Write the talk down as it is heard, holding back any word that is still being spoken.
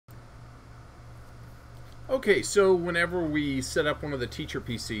Okay, so whenever we set up one of the teacher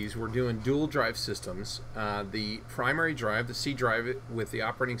PCs, we're doing dual drive systems. The primary drive, the C drive with the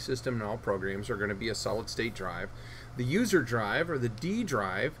operating system and all programs, are going to be a solid state drive. The user drive, or the D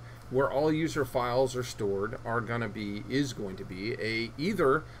drive, where all user files are stored, is going to be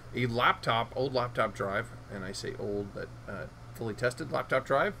either a laptop, old laptop drive, and I say old but fully tested laptop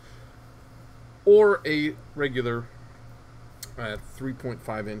drive, or a regular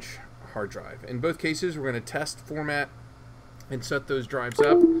 3.5 inch hard drive. In both cases, we're going to test, format, and set those drives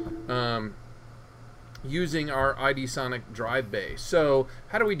up using our ID Sonic drive bay. So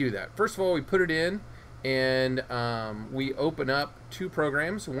how do we do that? First of all, we put it in and we open up two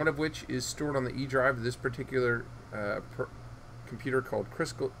programs, one of which is stored on the E drive of this particular computer called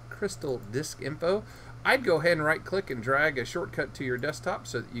Crystal Disk Info. I'd go ahead and right click and drag a shortcut to your desktop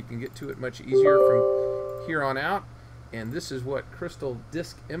so that you can get to it much easier from here on out. And this is what Crystal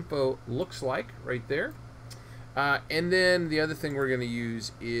Disk Info looks like right there. And then the other thing we're going to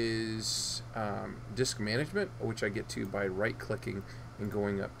use is disk management, which I get to by right clicking and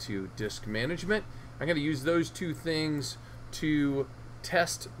going up to disk management. I'm going to use those two things to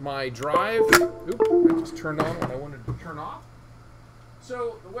test my drive. Oop, I just turned on what I wanted to turn off.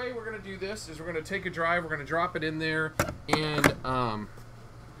 So the way we're going to do this is we're going to take a drive, we're going to drop it in there, and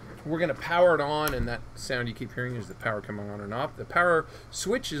we're going to power it on, and that sound you keep hearing is the power coming on and off. The power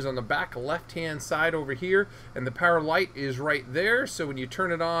switch is on the back left-hand side over here, and the power light is right there. So when you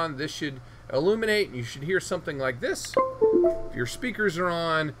turn it on, this should illuminate, and you should hear something like this. If your speakers are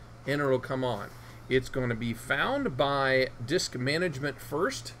on, and it'll come on. It's going to be found by disk management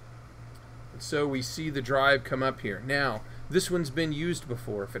first. So we see the drive come up here. Now, this one's been used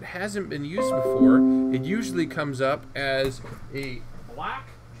before. If it hasn't been used before, it usually comes up as a black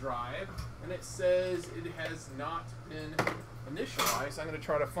drive, and it says it has not been initialized. I'm going to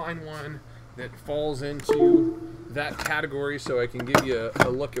try to find one that falls into that category so I can give you a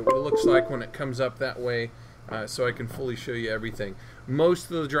look at what it looks like when it comes up that way, so I can fully show you everything.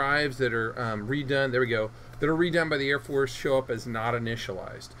 Most of the drives that are redone, there we go, that are redone by the Air Force show up as not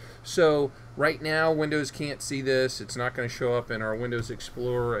initialized. So right now Windows can't see this. It's not going to show up in our Windows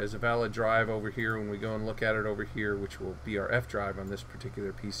Explorer as a valid drive over here when we go and look at it over here, which will be our F drive on this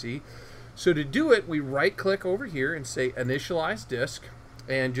particular PC. So to do it, we right click over here and say initialize disk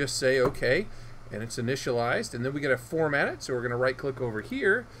and just say OK, and it's initialized, and then we got to format it. So we're going to right click over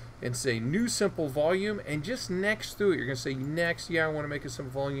here and say new simple volume, and just next through it you're going to say next. Yeah, I want to make a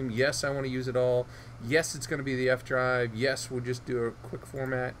simple volume. Yes, I want to use it all. Yes, it's going to be the F drive. Yes, we'll just do a quick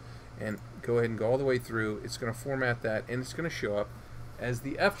format and go ahead and go all the way through. It's going to format that, and it's going to show up as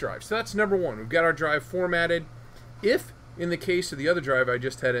the F drive. So that's number one. We've got our drive formatted. If in the case of the other drive I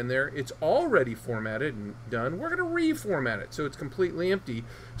just had in there, it's already formatted and done, we're going to reformat it so it's completely empty.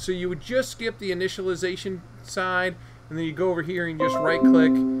 So you would just skip the initialization side, and then you go over here and just right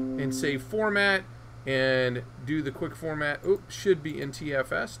click and say format and do the quick format. Oops, should be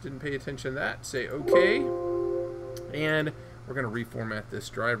NTFS, didn't pay attention to that. Say OK, and we're going to reformat this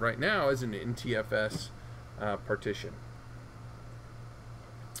drive right now as an NTFS partition.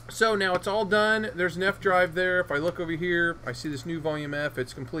 So now it's all done. There's an F drive there. If I look over here, I see this new volume F.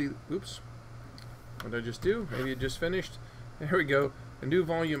 It's complete. Oops, what did I just do? Maybe it just finished. There we go. A new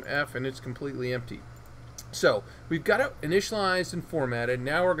volume F, and it's completely empty. So we've got it initialized and formatted.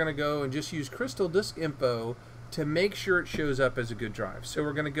 Now we're going to go and just use Crystal Disk Info to make sure it shows up as a good drive. So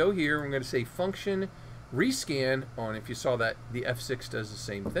we're going to go here. We're going to say function rescan on. If you saw that, the F6 does the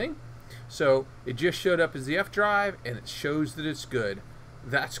same thing. So it just showed up as the F drive, and it shows that it's good.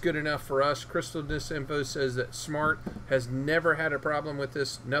 That's good enough for us. Crystal Disk Info says that Smart has never had a problem with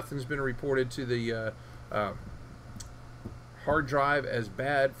this. Nothing's been reported to the hard drive as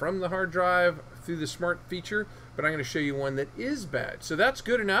bad from the hard drive through the Smart feature, but I'm going to show you one that is bad. So that's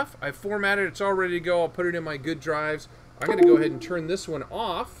good enough. I formatted, it's all ready to go. I'll put it in my good drives. I'm going to go ahead and turn this one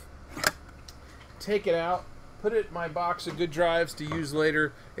off, take it out, put it in my box of good drives to use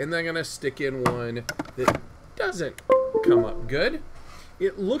later, and then I'm going to stick in one that doesn't come up good.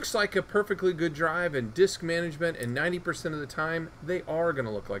 It looks like a perfectly good drive in disk management, and 90% of the time they are going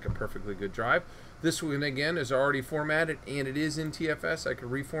to look like a perfectly good drive. This one again is already formatted, and it is in TFS. I could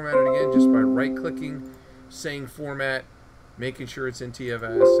reformat it again just by right clicking, saying format, making sure it's in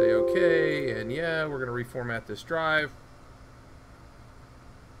TFS, say OK, and yeah, we're going to reformat this drive.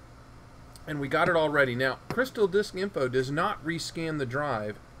 And we got it all ready. Now, Crystal Disk Info does not rescan the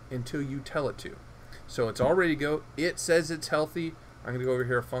drive until you tell it to. So it's all ready to go. It says it's healthy. I'm going to go over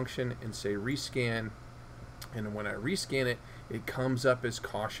here to function and say rescan, and when I rescan it, it comes up as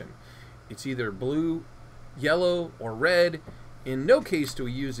caution. It's either blue, yellow, or red. In no case do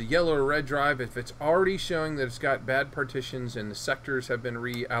we use a yellow or red drive if it's already showing that it's got bad partitions and the sectors have been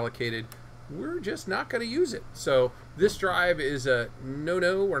reallocated. We're just not going to use it. So this drive is a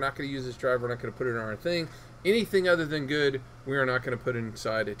no-no. We're not going to use this drive. We're not going to put it in our thing. Anything other than good, we are not going to put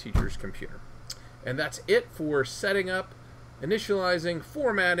inside a teacher's computer. And that's it for setting up, initializing,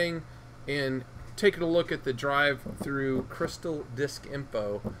 formatting, and taking a look at the drive through Crystal Disk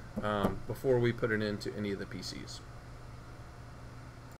Info before we put it into any of the PCs.